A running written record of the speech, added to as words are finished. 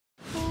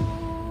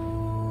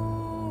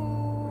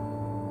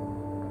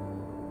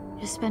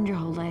You spend your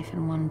whole life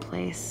in one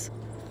place.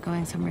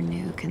 Going somewhere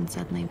new can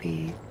suddenly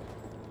be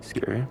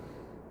scary.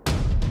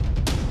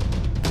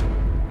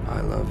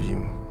 I love you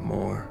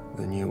more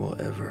than you will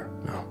ever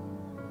know.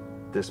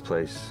 This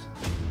place,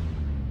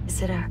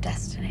 Is it our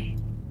destiny?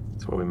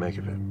 it's what we make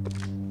of it.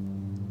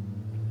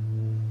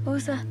 What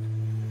was that?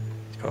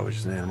 It's probably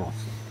just an animal.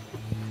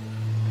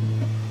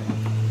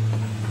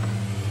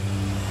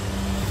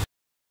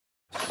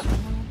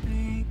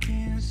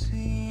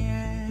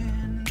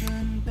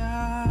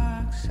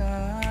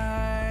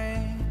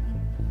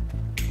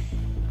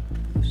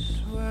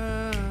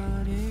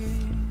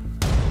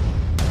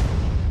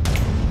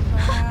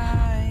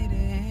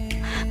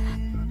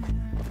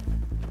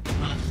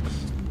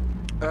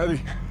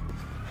 Abby.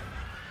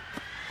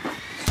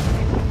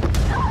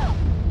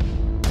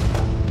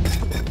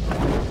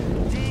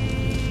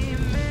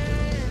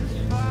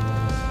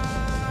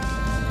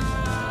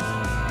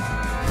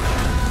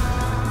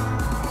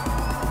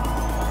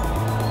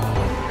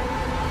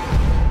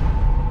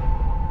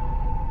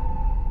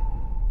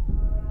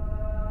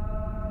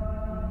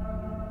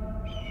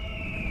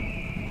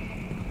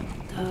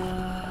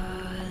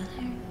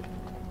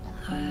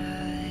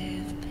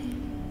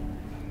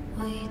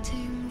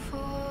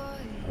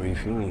 How are you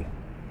feeling?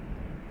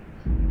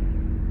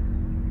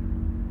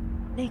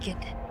 Naked.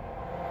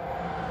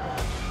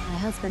 My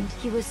husband,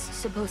 he was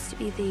supposed to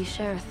be the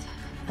sheriff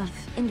of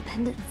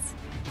Independence.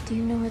 Do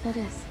you know where that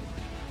is?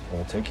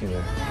 I'll take you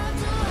there.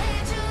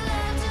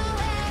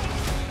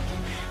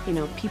 You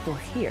know, people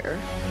here,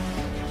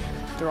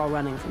 they're all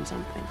running from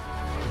something.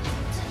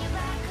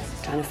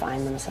 Trying to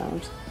find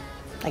themselves.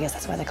 I guess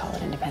that's why they call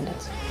it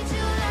independence.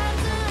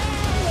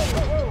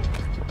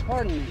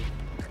 Pardon me,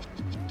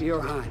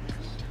 Your Highness.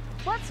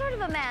 What sort of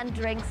a man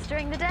drinks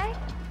during the day?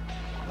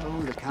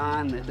 Oh, the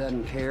kind that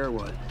doesn't care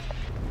what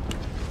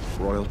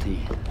royalty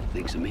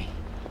thinks of me.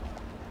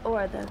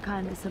 Or the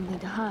kind with something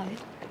to hide.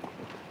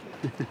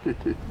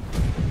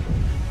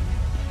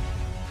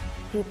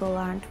 People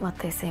aren't what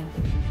they seem.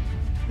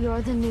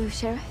 You're the new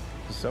sheriff?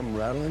 Is something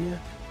rattling you? You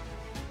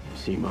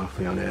seem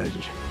awfully on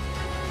edge.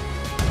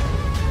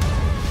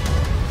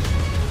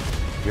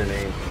 Your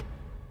name?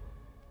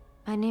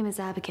 My name is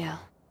Abigail.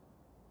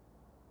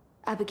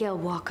 Abigail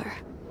Walker.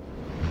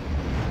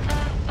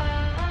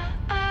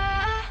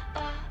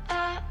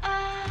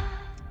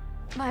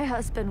 My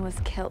husband was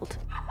killed.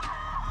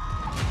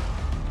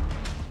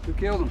 Who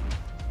killed him?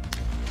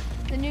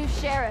 The new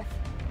sheriff.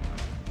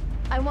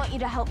 I want you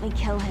to help me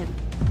kill him.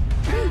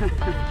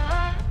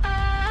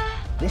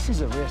 This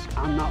is a risk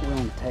I'm not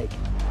willing to take.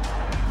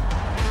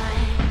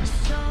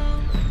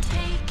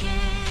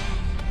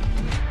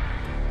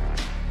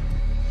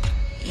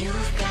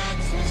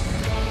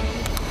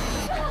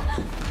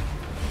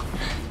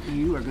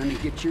 You are gonna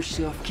get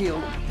yourself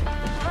killed.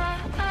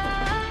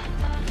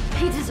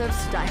 He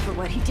deserves to die for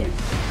what he did.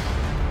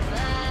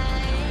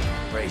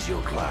 Raise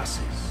your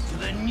glasses to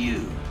the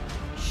new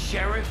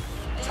Sheriff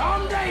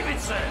Tom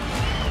Davidson.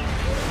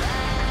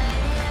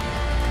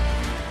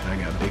 I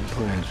got big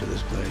plans for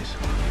this place.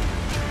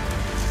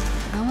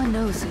 No one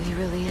knows who he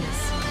really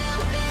is.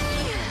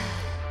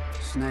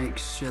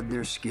 Snakes shed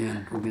their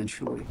skin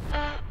eventually.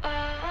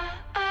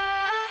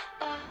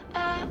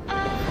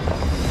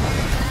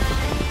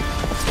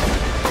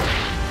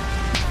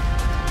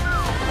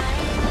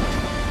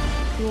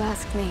 You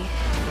asked me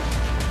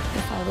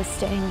if I was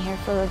staying here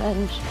for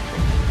revenge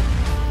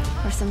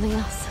or something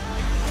else.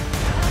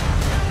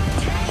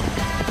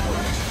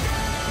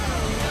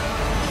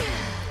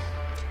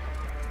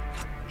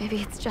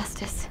 Maybe it's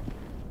justice,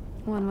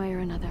 one way or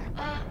another.